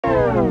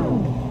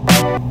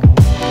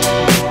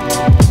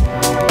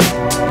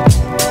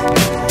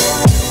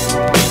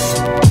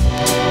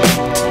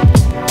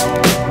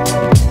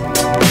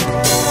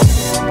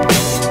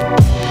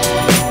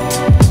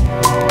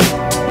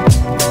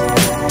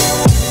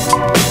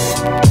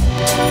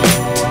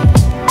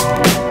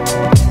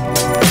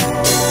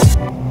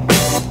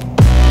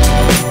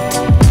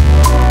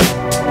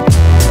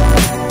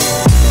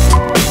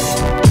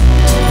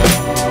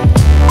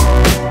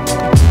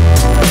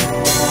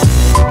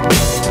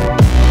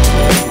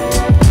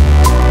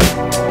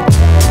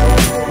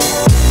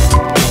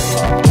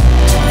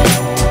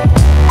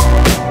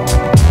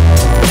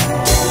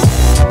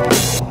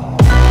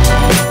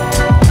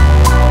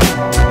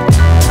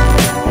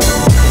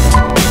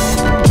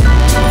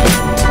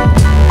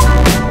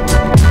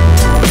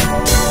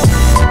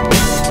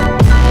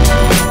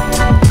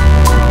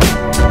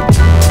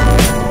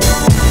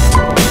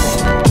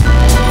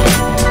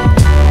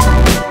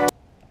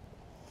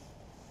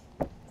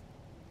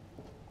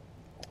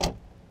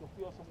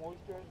feel some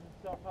moisture and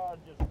stuff, Todd,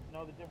 just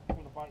know the difference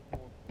between a bite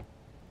and a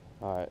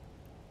All right.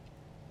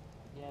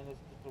 Again, it's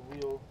just a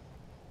real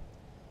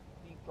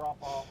deep drop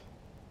off.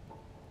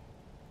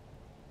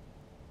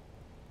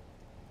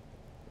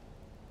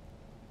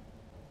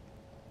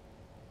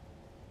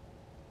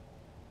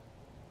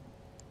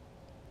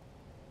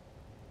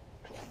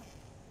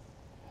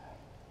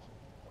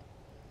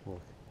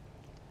 Look.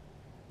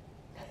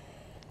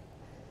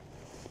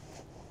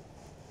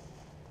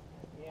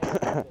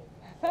 Yeah.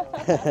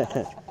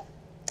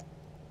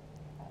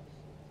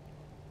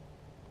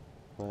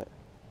 What?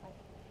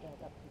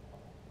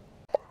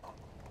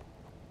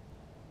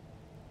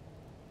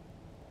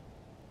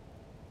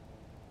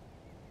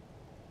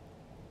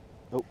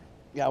 Oh,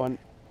 got one.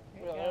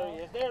 There he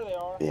is. There they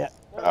are. Yeah.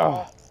 There they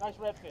are. Nice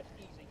redfish.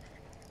 Easy.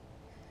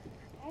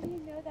 How do you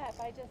know that?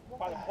 By just looking?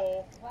 By the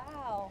pole.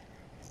 Wow.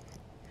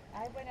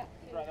 I went up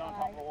too Right on high.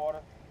 top of the water.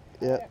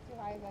 I went up too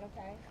high. Is that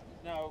okay?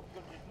 No,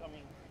 I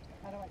mean.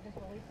 How do I just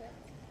release it?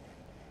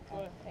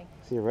 Good. Thank you.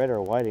 See a red or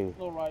a whiting?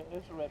 Little right.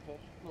 It's a redfish.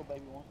 Little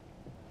baby one.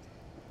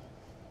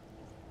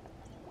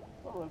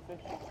 Little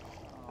redfish.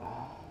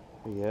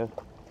 There you go.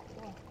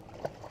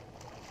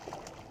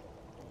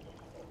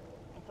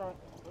 That's right.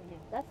 Right here.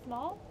 That's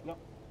small? Yep.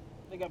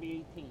 They gotta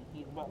be 18.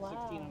 He's about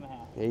 16 and a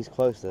half. Yeah, he's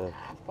close though.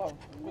 He's close.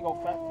 Big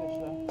old fat fish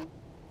though.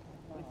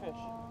 Big fish.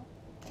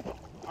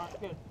 Alright,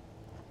 good.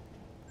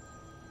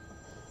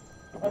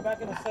 Right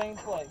back in the same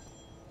place.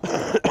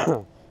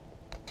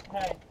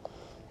 Hey.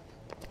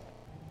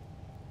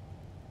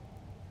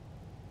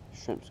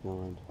 Shrimp's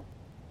gone.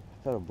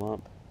 I felt a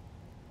bump.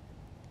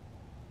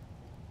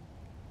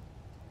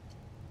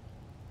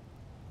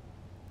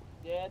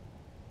 Dead?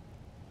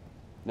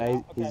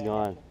 No, he's Okay,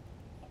 gone.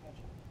 I got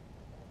you.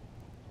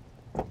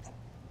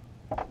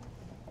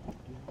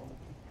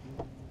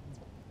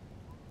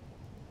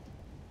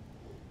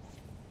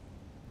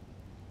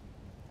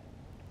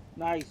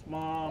 Nice,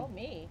 Mom. Oh,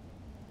 me.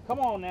 Come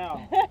on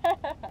now.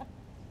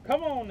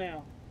 Come on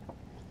now.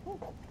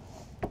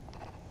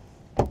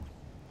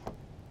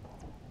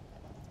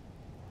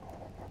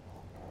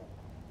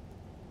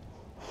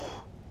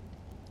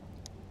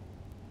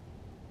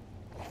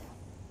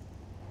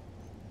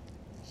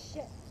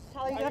 Shit.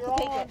 Tyler, you have to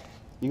take it.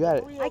 You got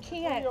it. I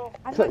can't.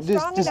 I'm Come, not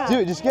strong just enough. do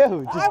it. Just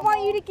go. I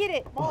want you to get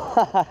it.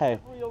 Why?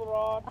 Reel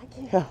rod. I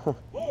can't.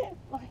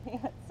 My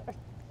hands are...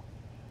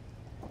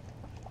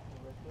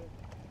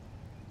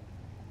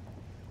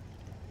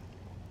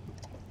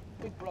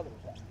 Big brother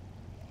was that.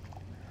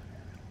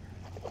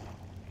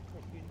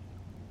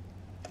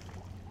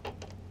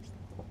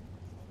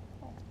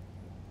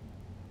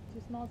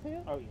 Too small too?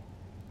 Oh yeah.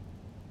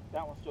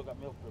 That one still got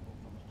milk dribble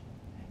from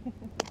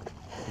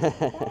his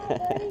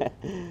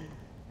chin.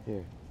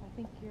 Here. I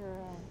think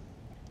you're...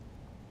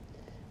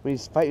 When you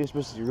fight, you're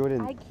supposed to go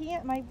in. I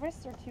can't. My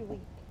wrists are too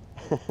weak.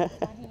 My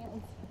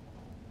hands.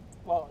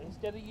 Well,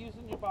 instead of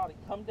using your body,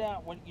 come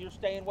down. When you're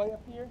staying way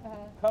up here,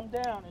 come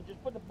down and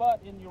just put the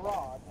butt in your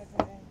rod.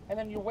 Okay. And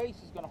then your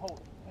waist is going to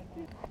hold it.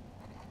 Okay.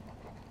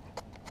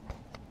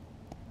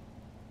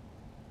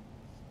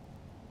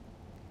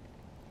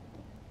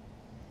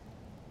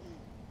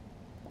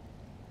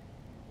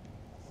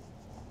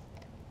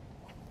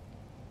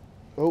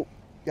 Oh,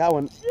 got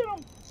one. Get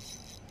him!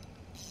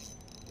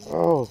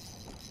 Oh.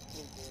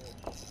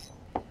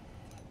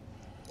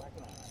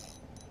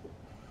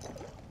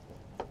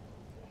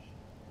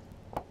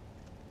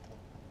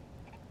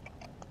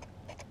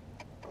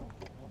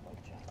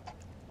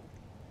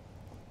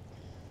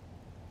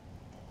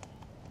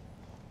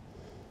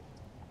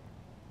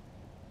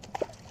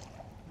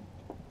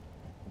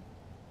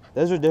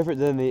 Those are different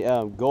than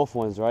the Gulf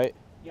ones, right?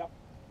 Yep.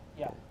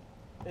 Yeah.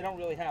 They don't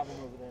really have them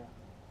over there.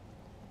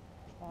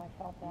 Oh, I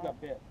felt that. You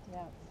got bit. Yeah,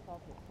 I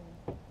felt it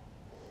too.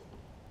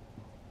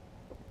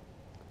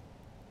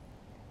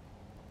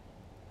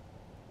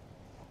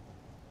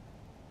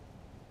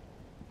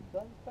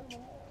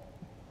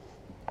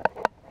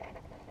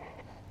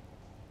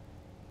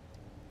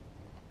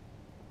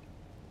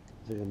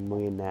 There's like a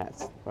million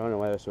gnats. I don't know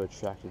why they're so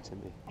attracted to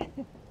me.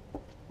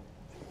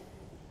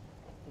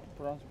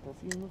 Put on some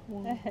perfume this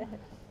morning.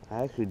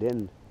 I actually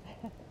didn't.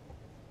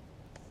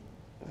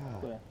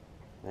 Good.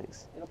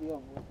 Thanks. It'll be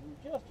over with in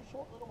just a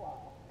short little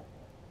while.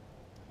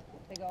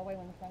 They go away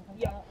when the sun comes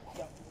Yep. out?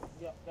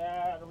 Yep.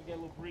 That'll get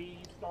a little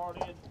breeze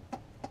started.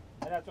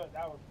 And that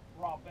was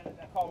Rob Bennett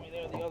that called me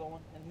there, the other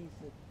one, and he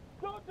said,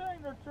 "God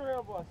dang, they're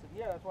terrible." I said,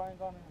 "Yeah, that's why I ain't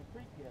gone in the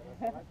creek yet." I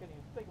said, "I couldn't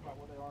even think about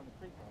what they are in the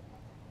creek right now."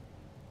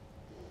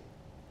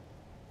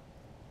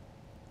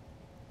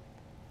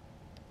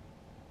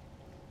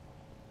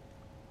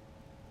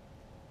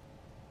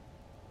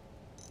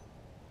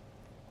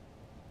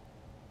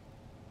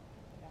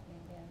 Got me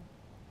again.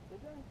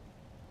 Did they?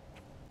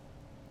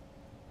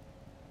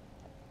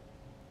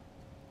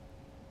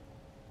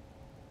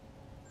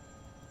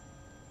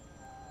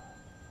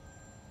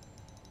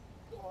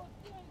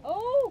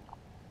 Oh!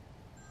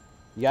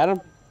 You got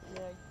him?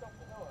 Yeah, you stumped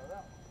the hell out of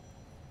that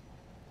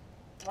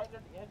one. Right there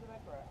at the edge of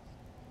that grass.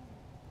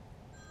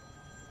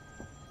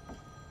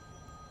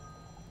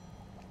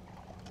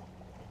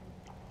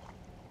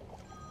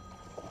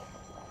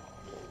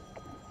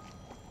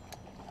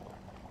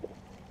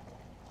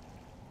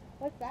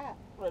 that?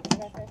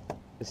 Redfish. Redfish.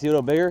 Is he a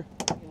little bigger?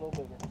 A little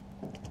bigger.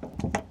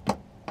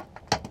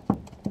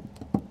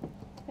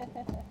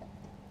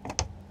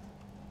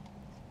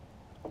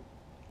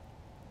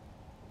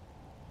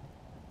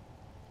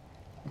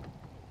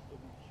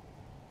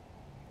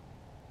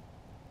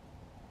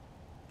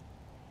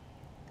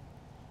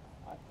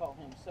 I call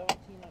him 17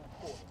 and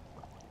a quarter.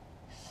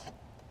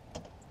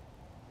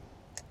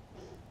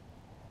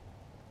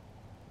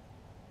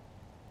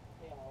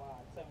 Damn, I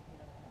lied. 17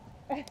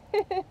 and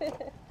a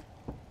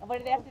half. What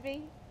did it have to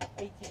be?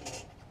 18.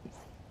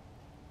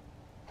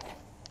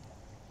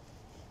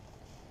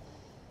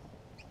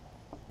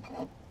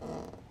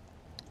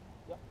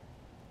 Yep.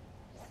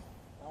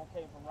 That one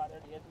came from right there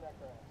at the edge of that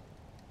grass.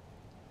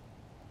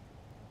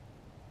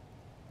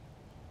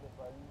 Just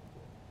right in the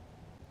field.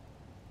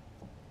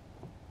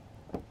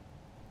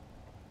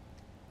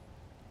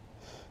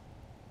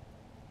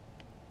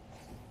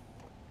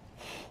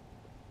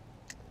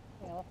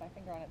 I left my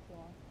finger on it too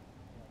long.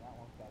 Yeah, that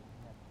one's got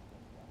his neck.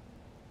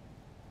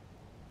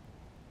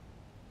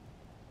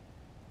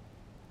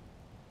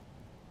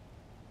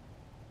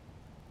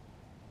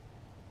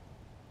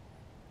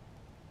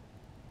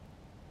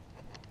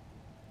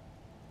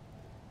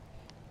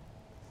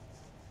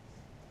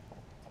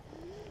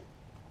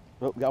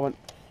 Oh, got one.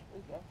 There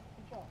you go.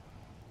 Good job.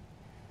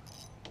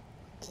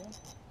 Yeah.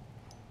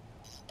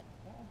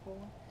 That one's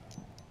cool.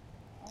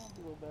 That one's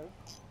a little better.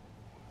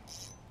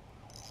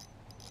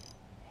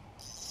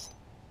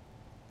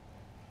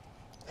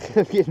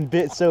 I'm getting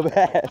bit so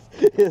bad.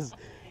 It's-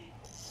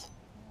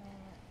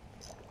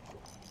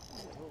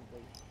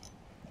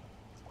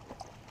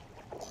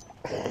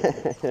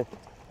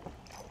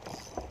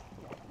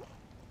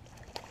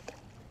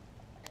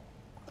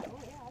 Oh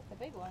yeah, that's a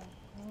big one.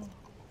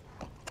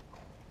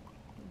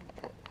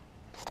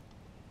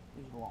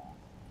 He's long.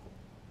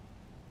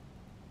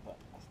 But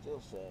I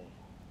still say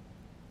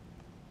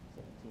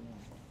 17.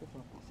 This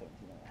one's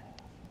 17 and a half.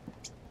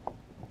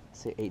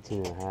 Say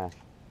 18 and a half.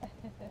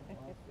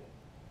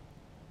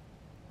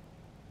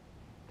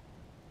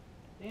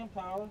 Damn,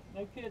 Tyler.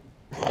 No kidding.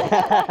 Good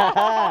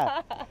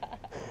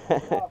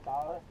job,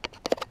 Tyler.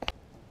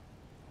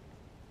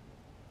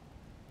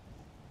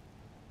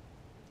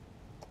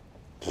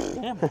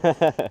 Damn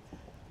it.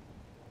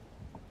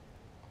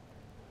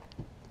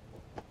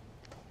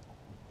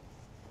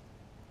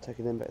 Tuck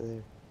it in back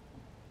there.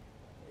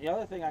 The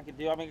other thing I could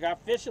do, I mean, I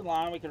got fishing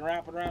line, we can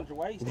wrap it around your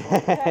waist.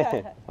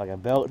 Like a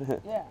belt.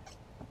 Yeah.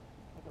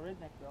 Like a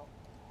redneck belt.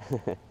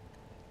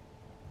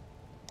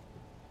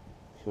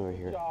 Come over Good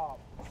here. job.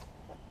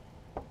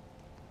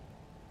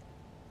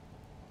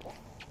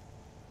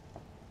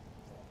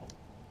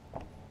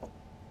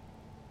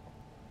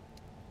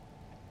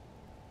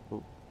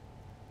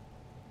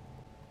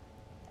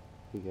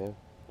 Here you go.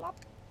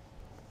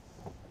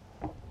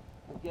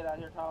 We get out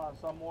here, Tyler, on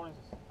some mornings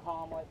it's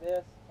calm like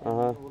this, and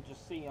Uh-huh. we'll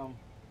just see them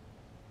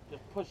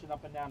just pushing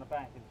up and down the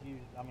bank. It's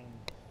usually, I mean,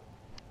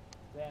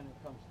 then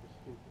it comes to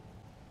stupid.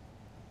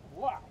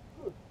 Wow,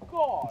 good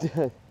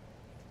God.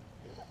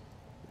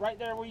 Right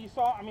there where you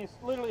saw, I mean, it's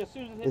literally as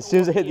soon as it hit As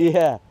soon as it hit,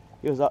 yeah,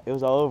 it was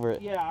all over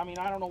it. Yeah, I mean,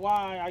 I don't know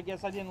why. I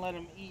guess I didn't let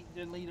him eat,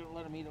 let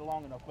him eat it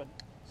long enough, but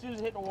as soon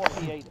as it hit the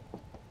water, he ate it.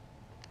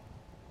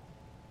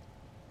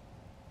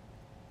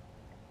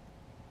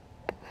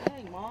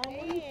 Hey, Mom, what are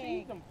you Dang.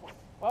 feeding them for?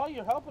 Well,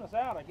 you're helping us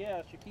out, I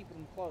guess. You're keeping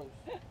them close.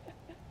 I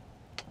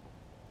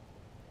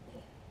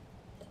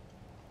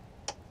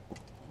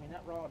mean,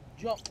 that rod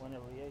jumped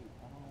whenever he ate.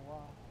 I don't know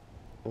why.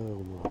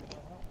 Oh my. I don't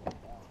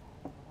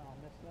know how I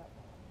missed that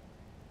one.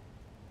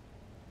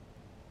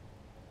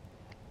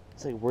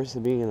 It's like worse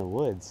than being in the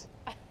woods.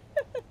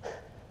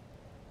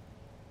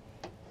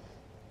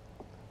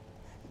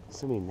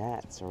 So many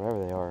gnats or whatever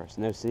they are.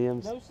 No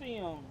seams. No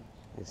seams.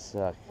 They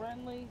suck.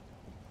 Friendly.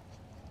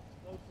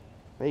 No seams.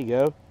 There you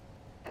go.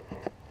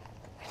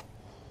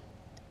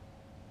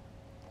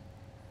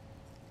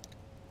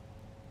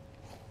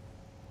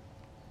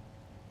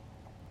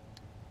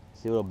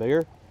 See a little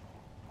bigger?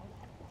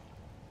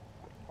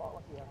 Fought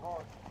like he had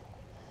heart.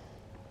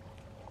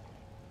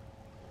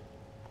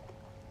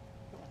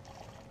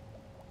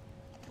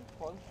 He's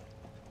close.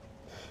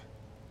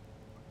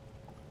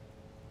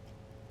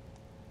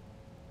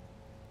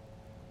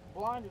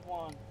 Blinded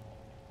one.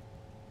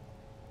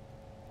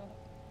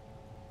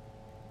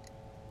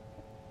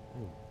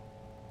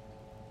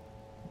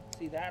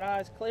 See that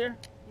eye's clear?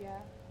 Yeah.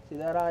 See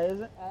that eye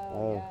isn't? Oh,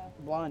 Oh.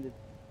 yeah. Blinded.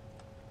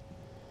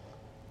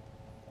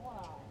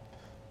 Wow.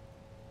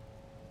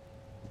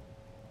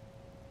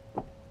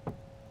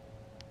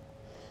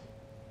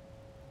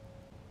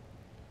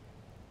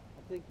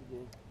 I think you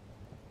did.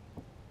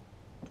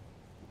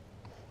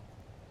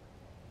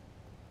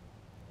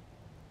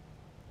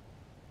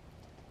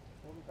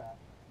 We'll be back.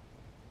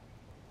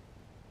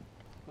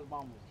 Because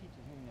Mom was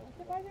teaching him I'm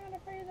yesterday. surprised you're not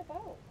afraid of the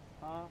boat.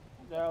 Huh?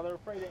 No, they're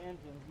afraid of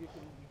engines. You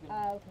can.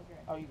 Oh, okay, great.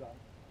 Oh, you got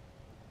it.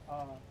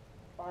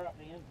 Fire up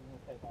the engine and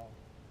it'll take off.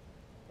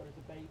 But it's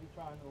a baby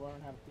trying to learn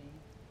how to feed.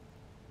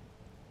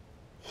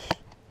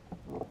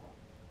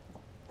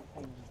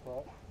 Pain in the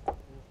butt.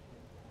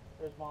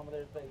 There's Mama,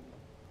 there's baby.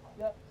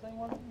 Yep, same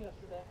one from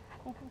yesterday.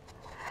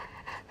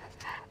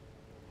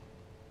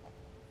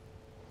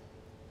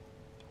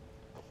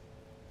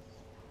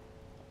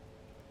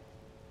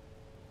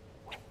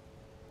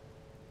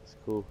 It's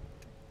cool.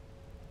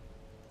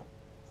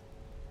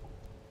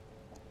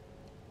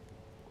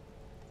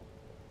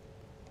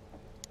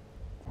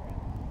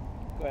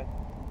 Go ahead.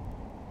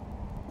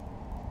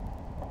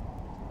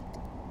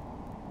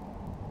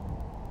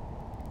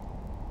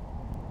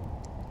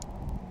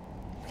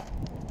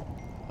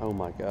 Oh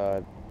my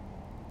god.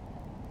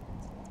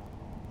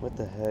 What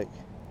the heck?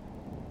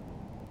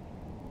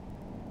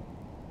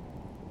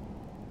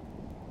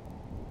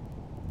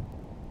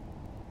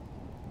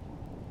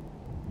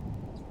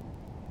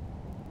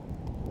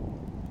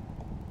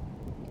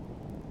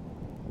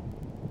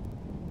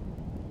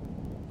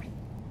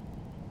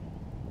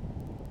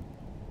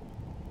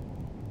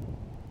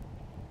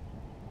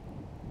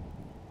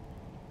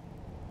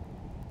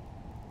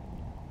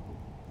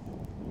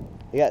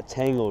 It got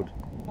tangled.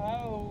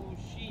 Oh,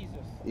 Jesus.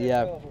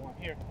 Yeah. There's the other one.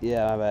 Here.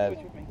 Yeah, my bad.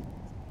 Switch with me.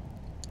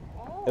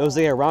 Oh. It was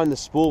like around the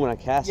spool when I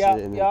cast Yep,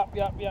 it. And yep.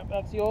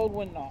 That's the old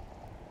wind knot.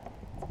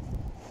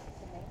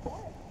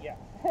 Yeah.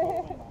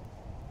 Old wind knot.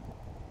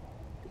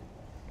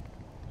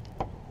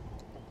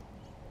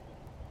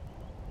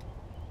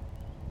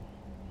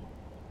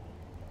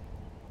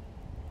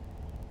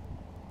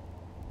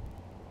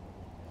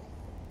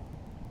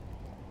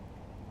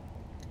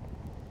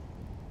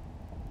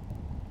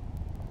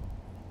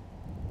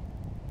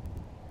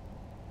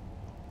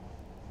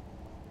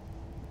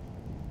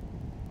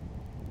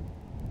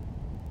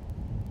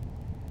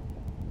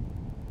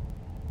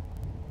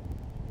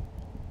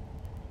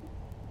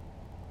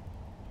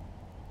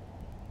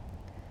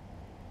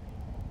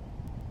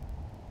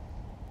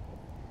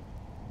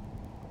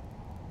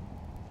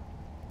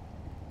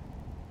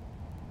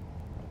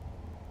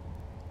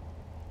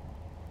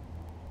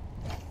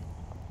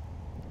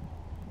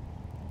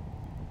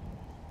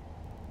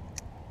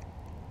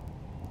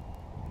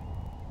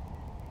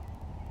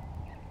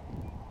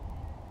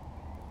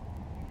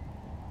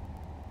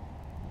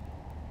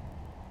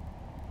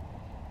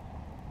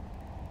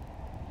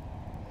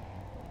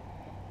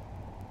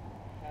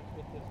 That's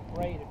with this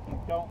braid. If you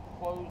don't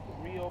close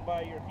the reel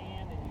by your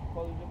hand and you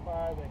close it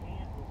by the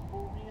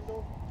spool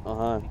handle,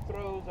 Uh-huh. he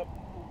throws a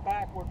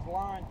backwards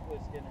line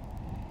twist in it.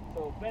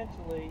 So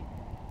eventually,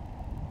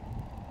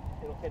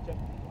 it'll catch up to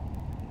you.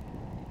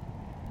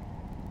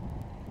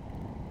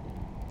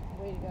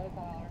 Way to go,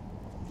 Tyler.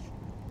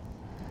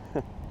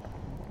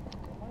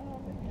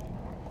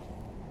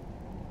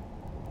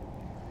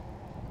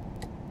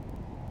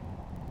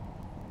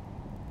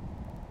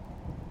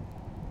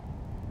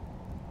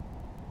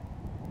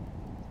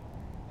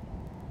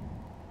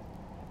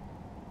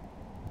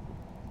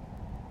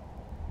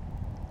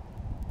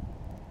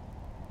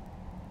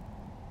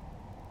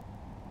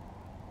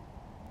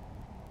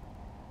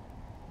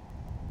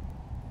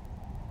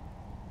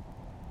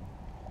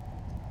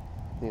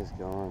 I think it's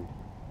gone.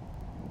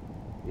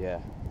 Yeah.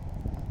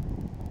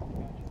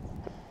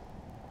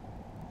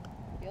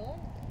 Feel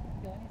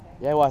it? Feel anything?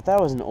 Yeah, well, I thought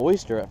it was an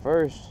oyster at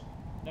first.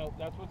 Nope,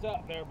 that's what's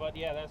up there, bud.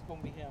 Yeah, that's going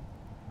to be him.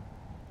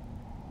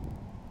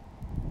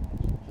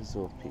 This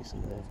little piece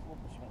in there.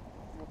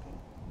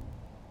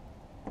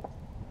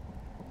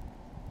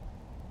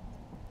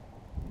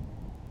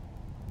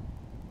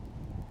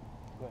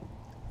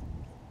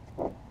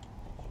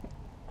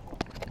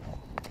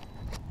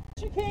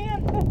 You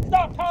can.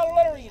 Stop, Tyler.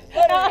 Let her eat it.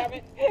 Let her have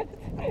it.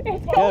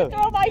 It's Go. going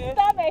through my Yes.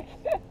 stomach.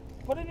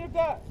 Put it in your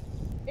gut.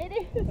 It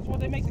is. That's what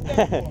they make the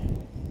gut for.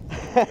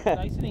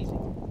 Nice and easy.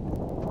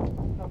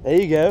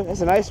 There you go.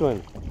 That's a nice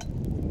one.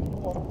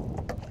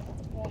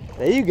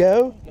 There you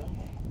go.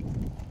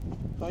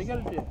 That's all you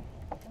got to do.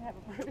 I have a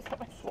bruise on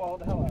my Swallow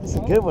the hell out of it. That's a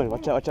good one.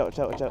 Watch out, watch out, watch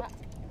out, watch out.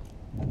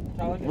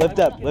 Tyler, get Lift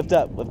right up, back in lift there.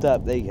 up, lift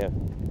up. There you go.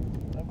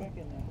 Right back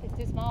in there. It's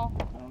too small.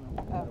 I don't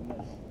know. Oh.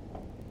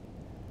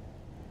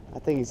 I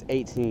think he's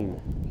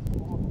 18.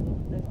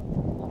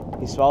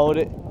 He swallowed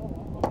it.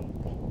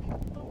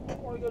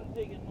 Before we go to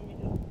digging, let me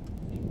just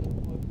see real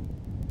quick.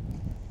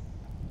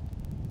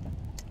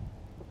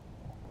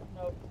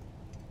 Nope.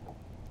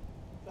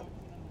 17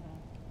 and a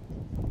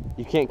half.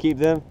 You can't keep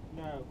them?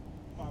 No.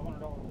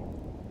 $500.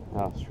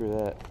 Oh, screw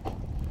that.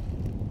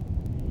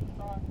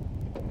 Try.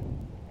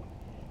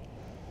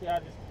 Yeah, I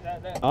just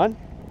that. On?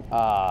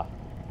 Ah.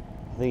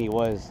 I think he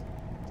was.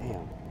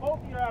 Damn.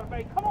 Both of you are out of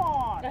bait. Come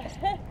on!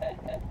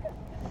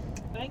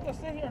 They ain't gonna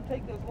sit here and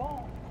take this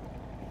long.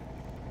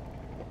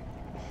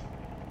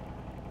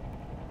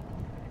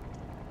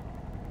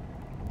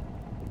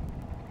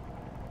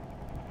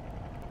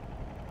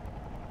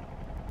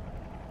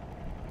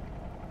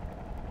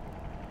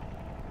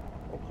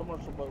 Old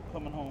commercial boat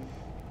coming home.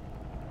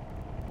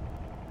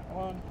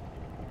 One.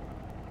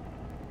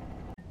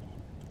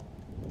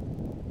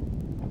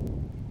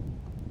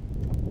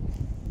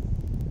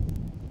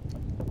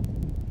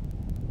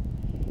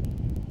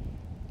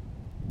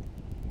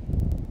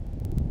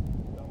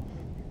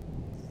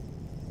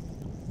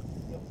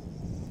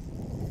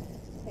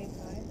 Same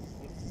size.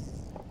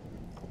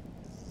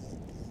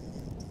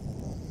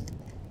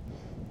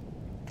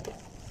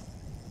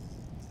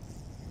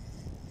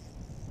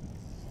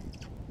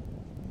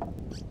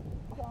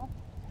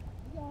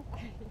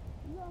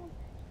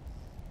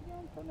 Get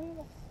on,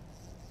 tornado.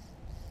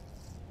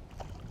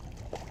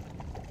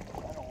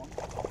 That on.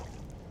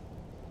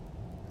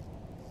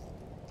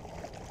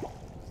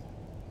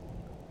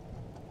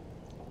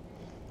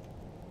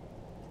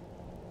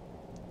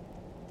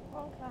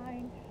 All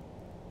kind.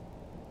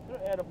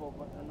 They're edible,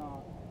 but they're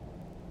not.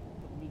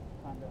 The meat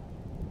kind of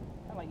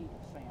like eating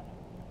salmon.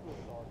 It's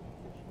really hard to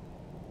fish.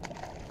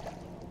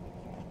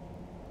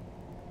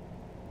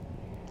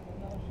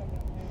 Another second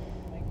to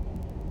make them.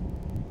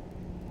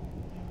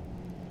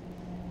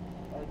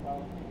 Sorry,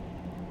 Tyler.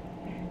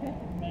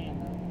 Man,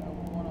 that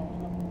was one I was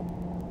looking.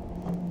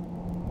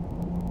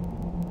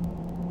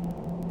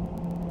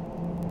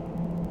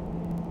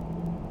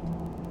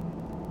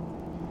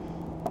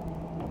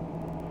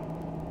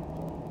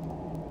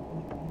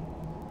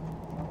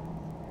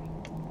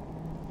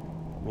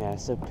 Man, I'm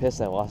so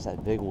pissed I lost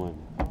that big one.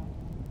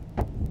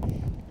 I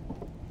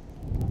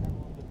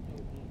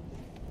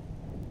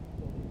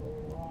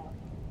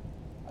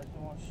just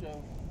want to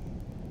show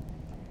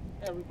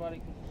everybody,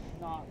 because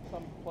it's not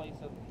some place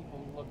that people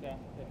look at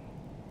and pick.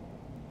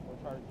 Or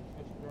try to just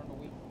fish during the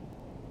week.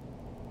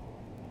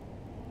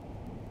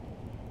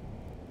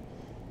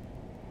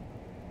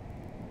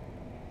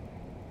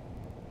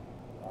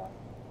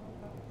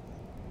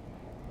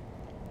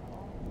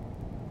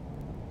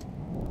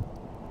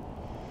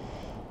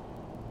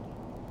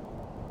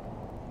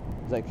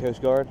 Is that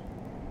Coast Guard?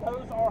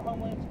 Those are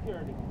Homeland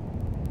Security.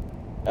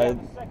 We have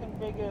the second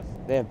biggest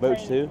they have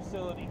boats training too?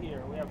 facility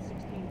here. We have 16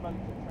 boats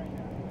that train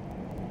out here.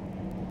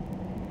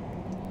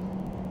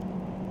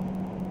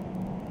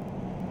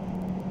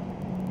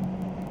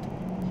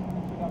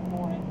 We got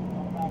 4 engines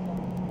on the back of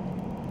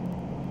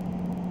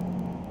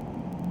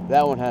it.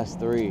 That one has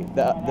 3. The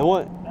That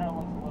one one's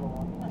a little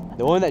one.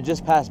 the one that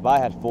just passed by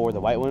had 4.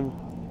 The white one,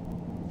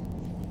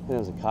 I think it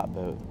was a cop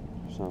boat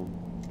or something.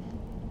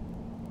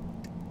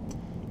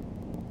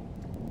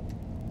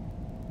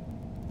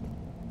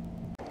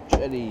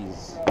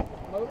 Jetties.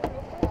 Motor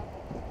over there?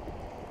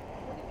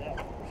 Yeah.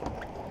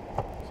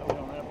 So we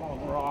don't end up on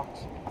the rocks.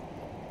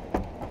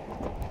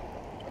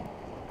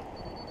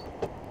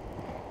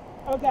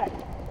 Okay,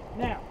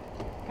 now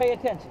pay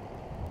attention.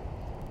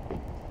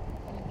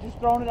 Just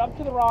throwing it up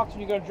to the rocks,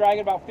 and you're going to drag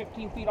it about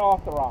 15 feet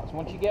off the rocks.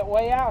 Once you get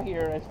way out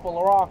here, it's full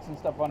of rocks and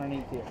stuff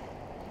underneath here.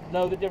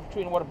 Know the difference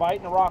between what a bite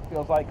and a rock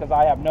feels like, because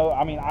I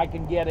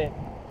can get it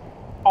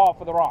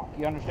off of the rock.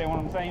 You understand what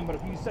I'm saying? But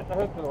if you set the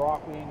hook to the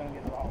rock, we ain't going to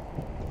get it off.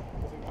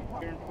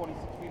 Here in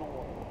 26 feet of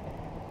water.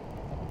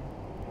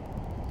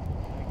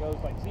 And it goes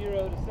like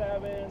 0 to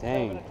 7,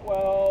 Dang. 7 to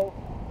 12.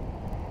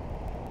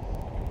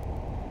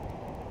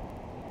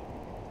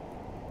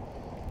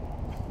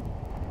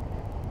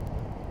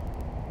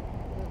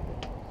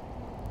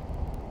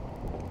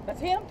 That's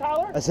him,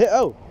 Tyler. That's it.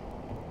 Oh,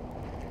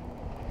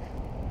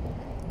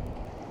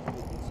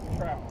 Some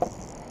trout.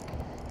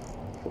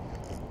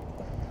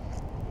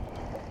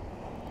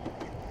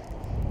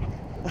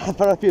 I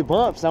thought a few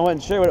bumps. I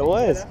wasn't sure what it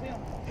was.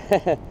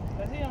 That's him.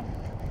 That's him.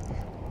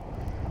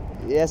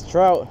 Yes,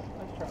 trout.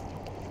 That's trout.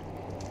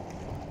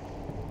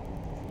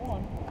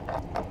 One.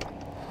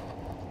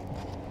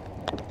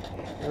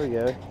 There we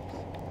go.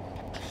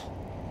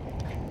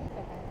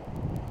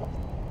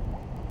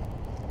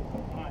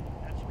 Alright,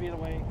 that should be the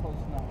way close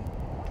enough.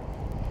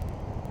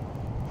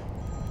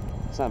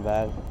 It's not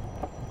bad.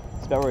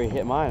 It's about where he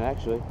hit mine,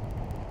 actually.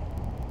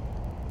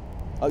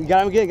 Oh, you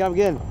got him again. Got him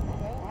again.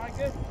 Alright,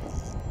 good.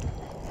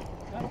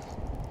 Yep.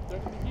 They're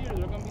going to be here.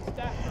 They're going to be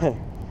stacked.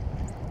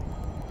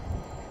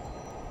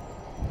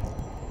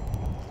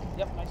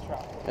 Yep, nice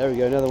trout. There we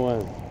go. Another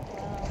one.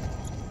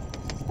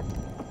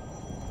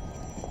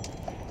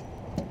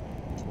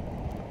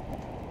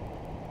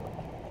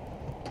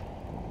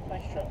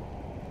 Nice trout.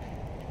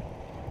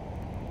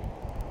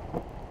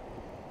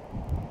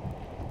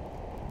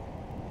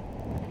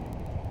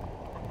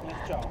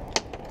 Nice job.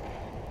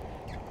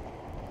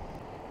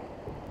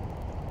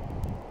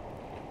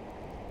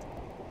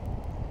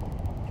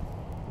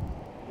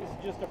 This is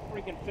just a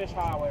freaking fish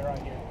highway right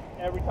here.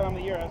 Every time of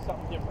the year has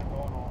something different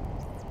going on.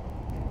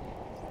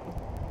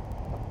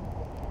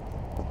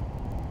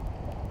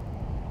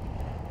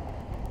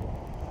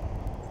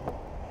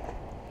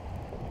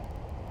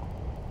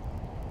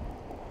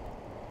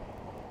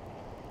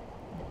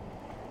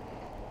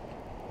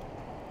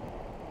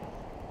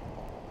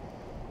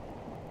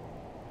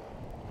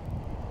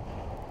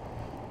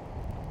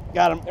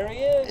 Got him. There he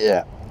is.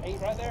 Yeah.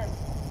 8 right there.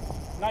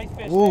 Nice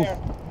fish Woo. there.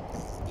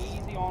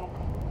 Easy on him.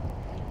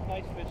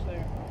 Nice fish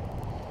there.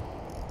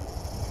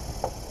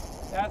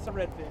 That's a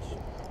redfish.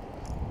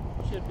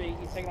 Should be.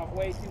 He's taking off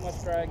way too much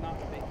drag not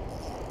to be.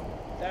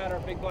 That or a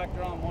big black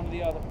drum, one or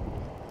the other.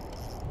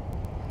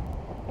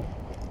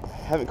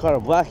 Haven't caught a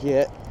black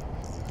yet.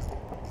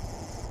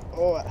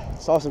 Oh, I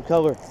saw some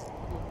color.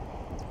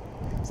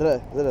 Is that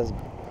a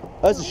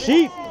oh, it's a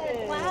sheep.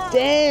 Wow.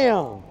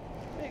 Damn.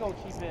 Big old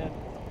sheephead.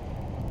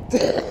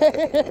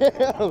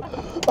 Damn.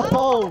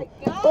 Oh,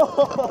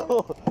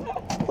 oh,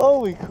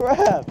 holy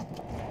crap.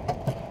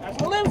 That's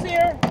what lives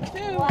here,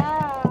 too.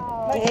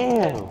 Wow.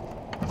 Damn.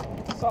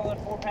 solid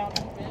 4-pound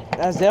fish.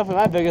 That's definitely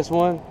my biggest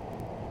one.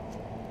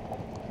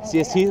 See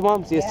his teeth,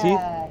 Mom? See his teeth?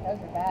 Yeah, those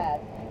are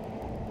bad.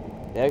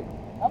 Yeah.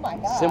 Oh my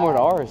god. Similar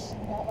to ours.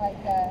 Got like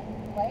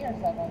layers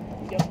of them.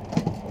 Yep.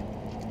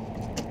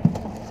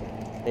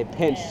 They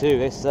pinch too.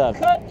 They suck.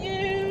 Cut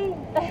you!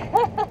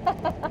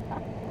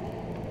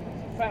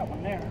 Fat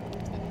one there.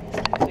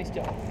 Stay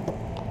still.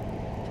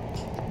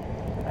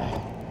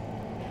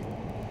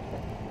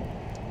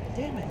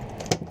 Damn it.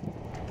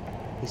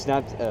 He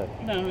snapped.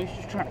 No, he's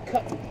just trying to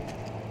cut me.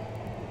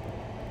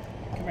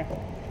 Come here.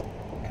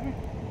 Come here.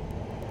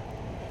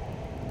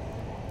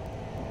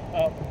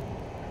 Oh.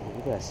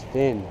 Look at that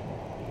spin.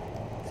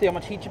 See how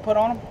much heat you put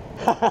on him?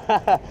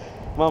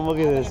 Mom, look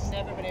at this. I've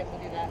never been able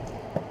to do that.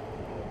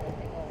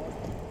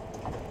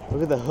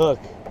 Look at the hook.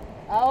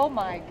 Oh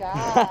my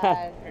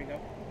god. There you go.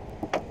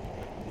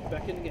 He's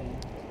back in the game.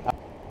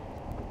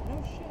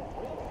 No shit,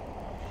 really?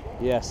 Oh,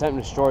 shit. Yeah, something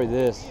destroyed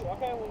this.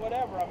 Okay, well,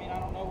 whatever. I mean, I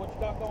don't know what you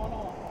got going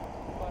on,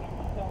 but I'm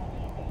just telling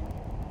you.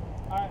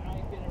 I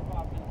ain't been here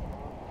 5 minutes.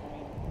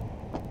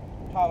 I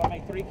mean, Tyler, I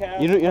make 3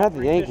 casts. You don't have to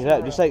three yank fish it in a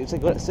out. row. Just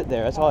like let it sit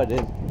there. That's all I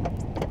did.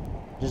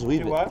 Just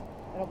leave Do it. what?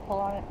 It'll pull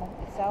on it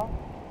itself.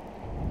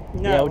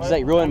 No, Yeah, we'll just,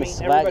 like, ruin the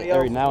slack everybody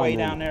every else now is and way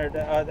then. down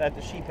there at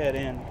the Sheepshead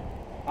end.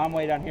 I'm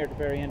way down here at the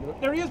very end of it.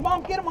 There he is,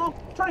 Mom. Get him, Mom.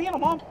 Turn the handle,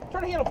 Mom.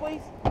 Turn the handle,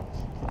 please.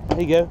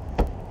 There you go.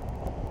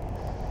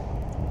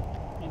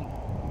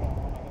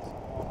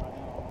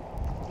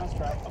 Nice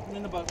trout. Up and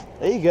in the boat.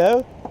 There you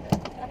go.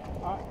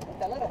 All right.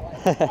 The little one.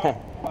 All right.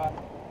 Bye.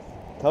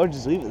 Told you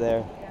just leave it there.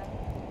 Yeah.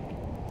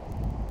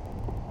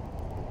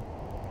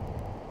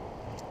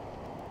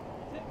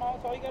 That's it, Mom.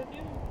 That's all you got to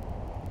do.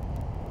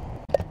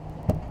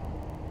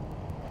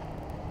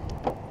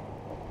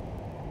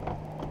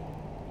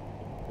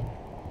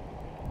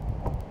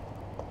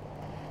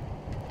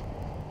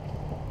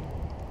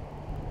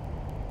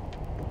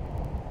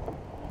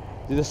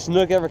 Did the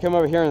snook ever come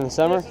over here in the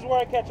summer? This is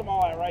where I catch them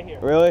all at, right here.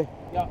 Really?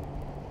 Yep.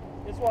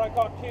 This is where I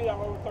caught 2 that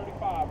were over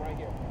 35, right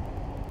here.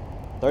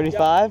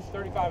 35? Yep,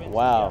 35 inches.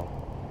 Wow.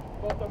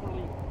 Yeah. Both of them are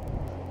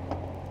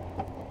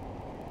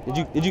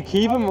legal. Did you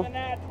keep Other them? than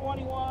that,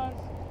 21s.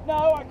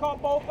 No, I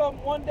caught both of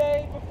them 1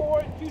 day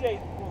before and 2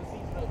 days before the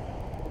season opens.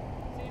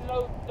 Season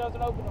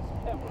doesn't open until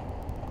September.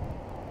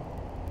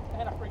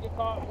 And I forget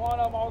caught one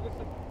of them August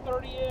the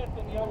 30th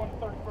and the other one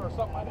the 31st,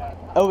 something like that.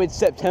 Oh, it's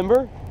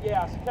September?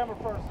 Yeah, September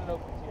 1st it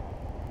opens here.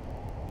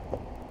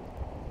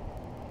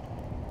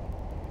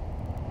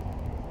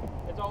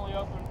 It's only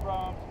open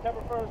from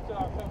September 1st to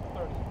October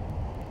 30th.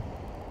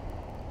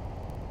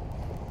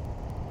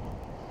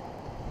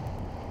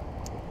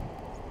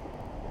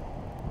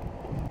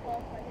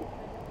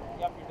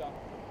 Yep, you're done.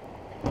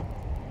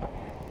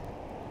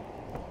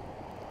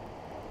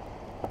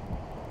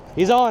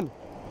 He's on.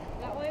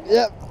 That one?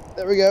 Yep.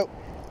 There we go.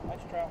 Nice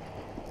trout.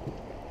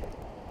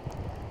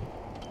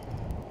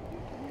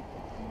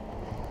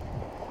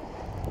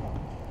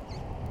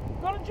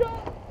 Gonna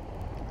jump!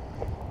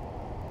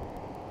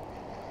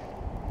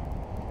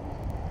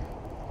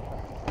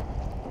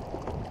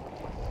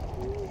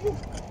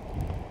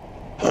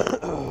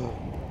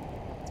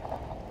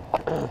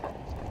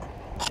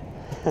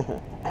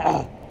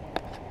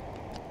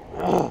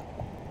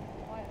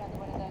 Want another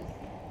one of those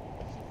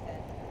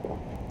Sheepshead.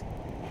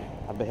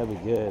 I bet he'll be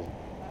good.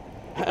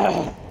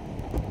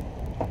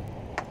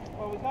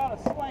 Well, we got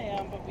a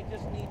slam, but we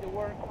just need to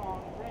work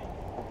on the ground.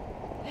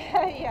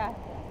 Yeah.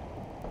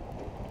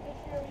 This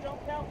year we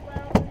don't count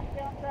flounder, we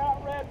count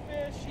trout,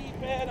 redfish,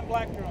 sheephead, and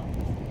black drum.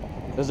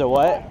 Is it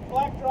what?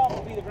 Black drum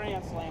will be the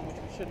grand slam, which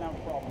we shouldn't have a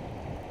problem with.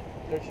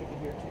 There should be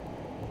here too.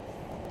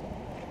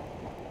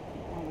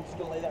 I'm just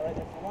gonna lay that right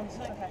there for 1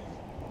 second. Okay.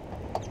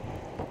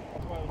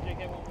 Well, Jake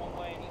went one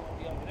way and he went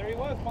the other. There he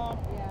was, Mom.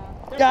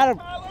 Yeah. There Got was him.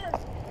 Tyler.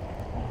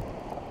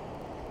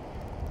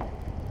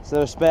 It's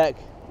another speck.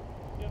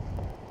 Yep.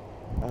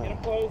 Get him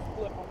close,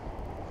 flip him.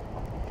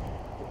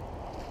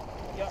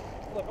 Yep,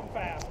 flip him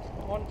fast.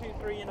 1, 2,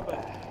 3 in a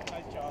boat.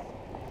 Nice job.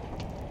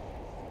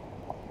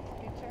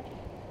 Picture.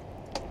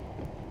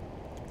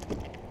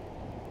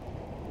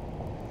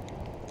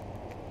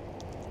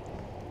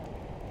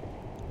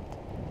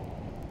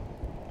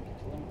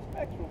 Slim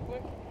specs real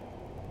quick.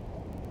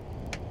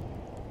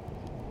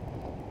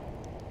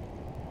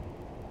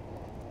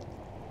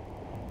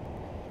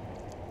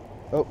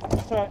 Oh,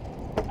 That's all right.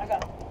 I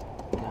got him.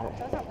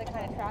 Those aren't the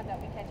kind of trout that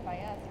we catch by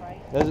us, right?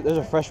 those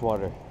are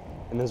freshwater,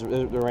 and those are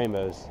the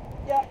rainbows.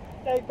 Yeah,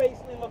 they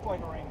basically look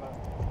like a rainbow.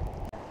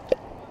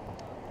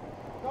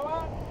 Go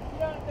out.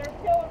 Yeah, they're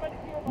killing right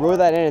here. Mom. Reel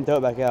that in and throw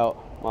it back out,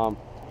 Mom.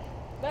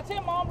 That's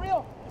him, Mom.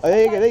 Reel. Oh,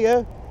 there you go. There you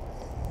go.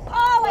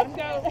 Oh, Let him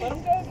go. Let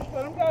him go. Just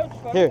let him go.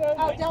 Just let Here. him go.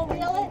 Oh, don't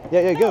reel it?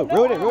 Yeah, yeah, go. No,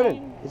 Reel it in. no. Reel it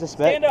in. It's a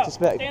speck. Stand up. It's a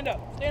speck. Stand up.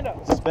 Stand up.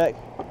 It's a speck.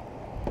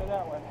 Go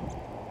that way.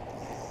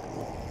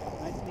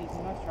 Nice and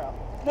easy. Nice trout.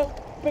 No,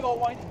 big old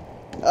whiting.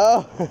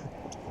 Oh.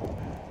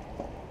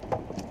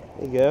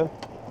 There you go.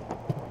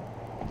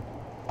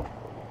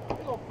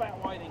 Big old fat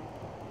whiting.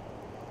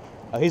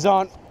 Oh, he's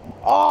on.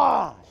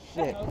 Ah,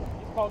 shit. No,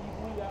 it's called you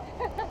bleed out.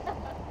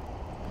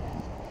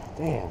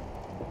 Damn.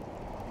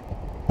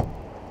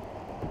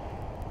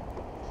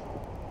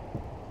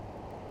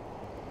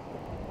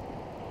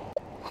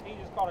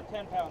 caught a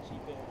 10-pound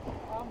sheephead.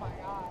 Oh my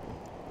god.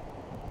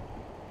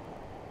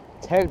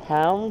 10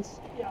 pounds?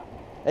 Yeah.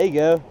 There you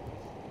go.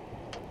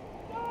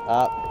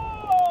 Up.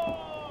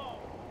 Oh!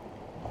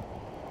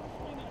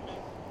 Swing and a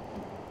miss.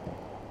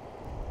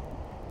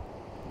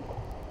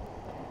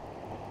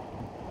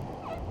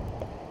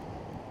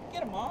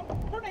 Get him, Mom.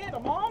 Turn the handle,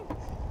 Mom.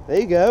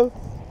 There you go.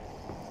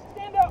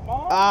 Stand up,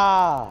 Mom.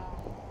 Ah.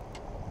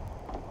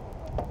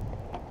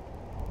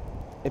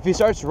 If he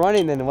starts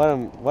running, then let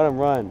him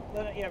run.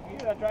 Yeah, if you hear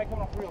that drag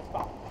coming off the reel,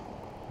 stop.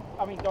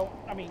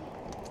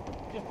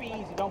 Just be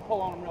easy. Don't pull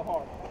on him real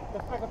hard.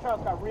 The speckled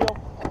trout's got real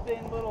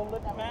thin little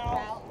lip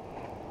mouths,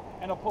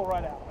 and it'll pull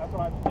right out. That's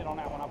what I did on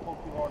that one. I pulled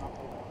too hard and I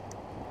pulled out.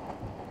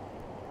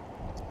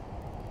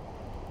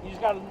 You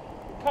just got to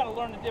kind of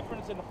learn the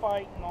difference in the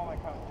fight and all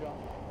that kind of junk.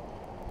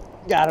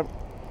 Got him.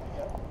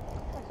 Yeah.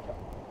 Nice job.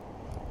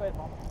 Go ahead,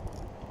 Mom.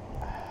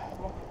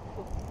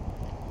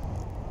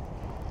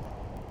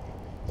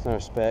 It's not a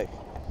speck.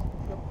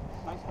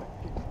 Nice fight.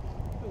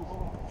 Ooh,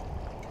 hold on.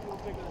 A little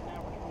bigger than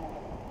average.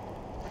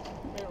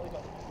 Barely go.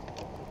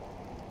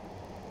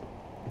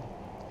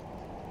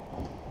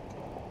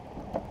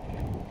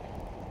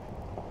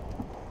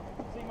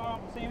 See, Mom?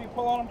 See me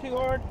pull on him too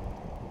hard?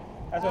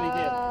 That's what he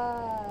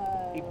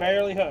did. He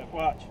barely hooked.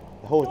 Watch.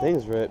 The whole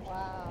thing's ripped.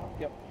 Wow.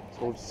 Yep.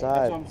 Hold That's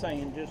side. what I'm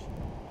saying. Just,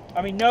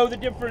 know the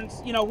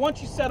difference. You know,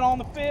 once you set on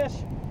the fish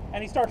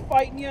and he starts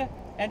fighting you,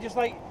 and just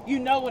like,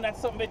 when that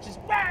son of a bitch is,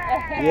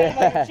 Yeah.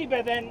 like a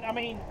sheephead, then,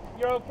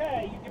 you're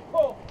okay. You can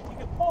pull,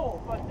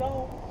 but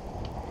don't.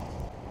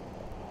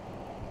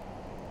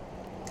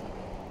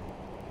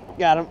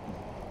 Got him.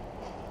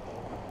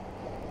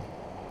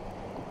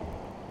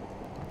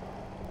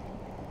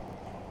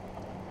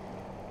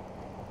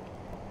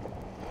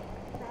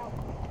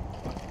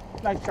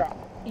 Nice trout.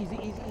 Easy,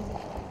 easy, easy.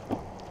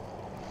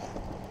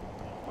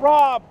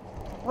 Rob,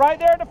 right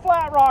there at the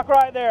flat rock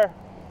right there.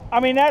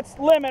 That's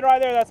limit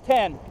right there. That's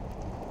 10.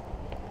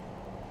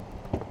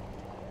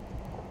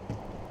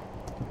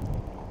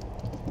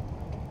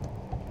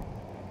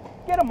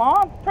 Get him,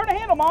 Mom. Turn the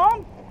handle,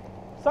 Mom.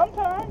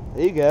 Sometime.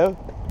 There you go.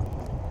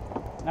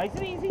 Nice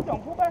and easy.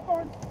 Don't pull back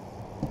hard.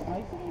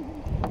 Nice and easy.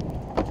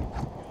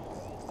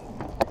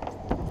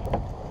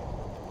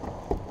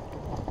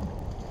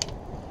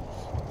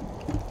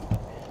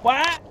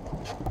 What?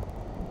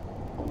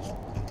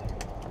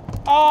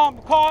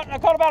 I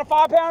caught about a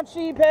 5-pound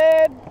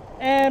sheephead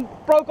and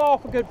broke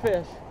off a good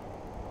fish.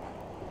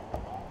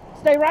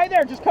 Stay right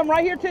there. Just come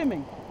right here to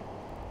me.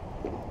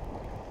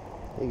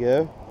 There you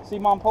go. See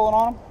Mom pulling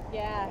on him?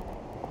 Yeah.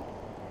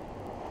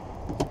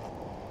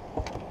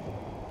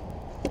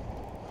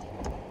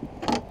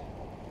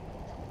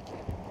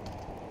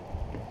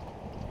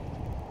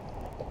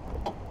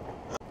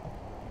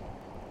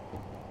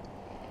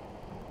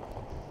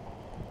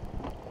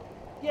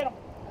 Get him.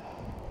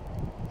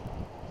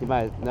 He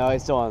might. No,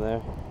 he's still on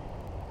there.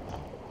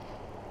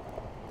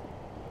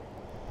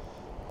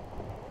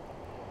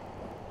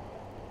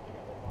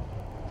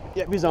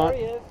 Yep, he's on. There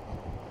he is.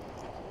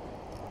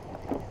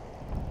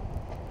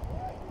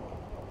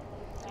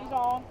 He's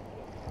on.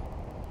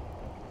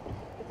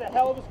 It's a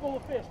hell of a school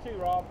of fish too,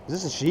 Rob. Is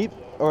this a sheep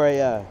or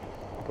a?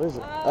 What is it?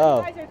 You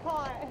Oh. guys are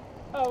caught.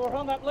 Oh, we're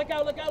hung up. Let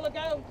go, let go, let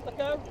go, let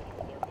go.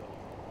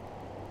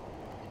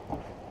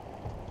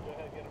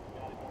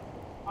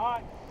 All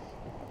right.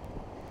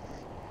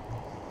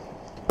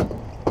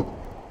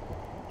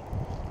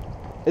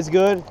 It's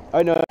good.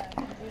 I know.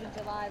 June and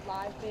July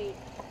live bait.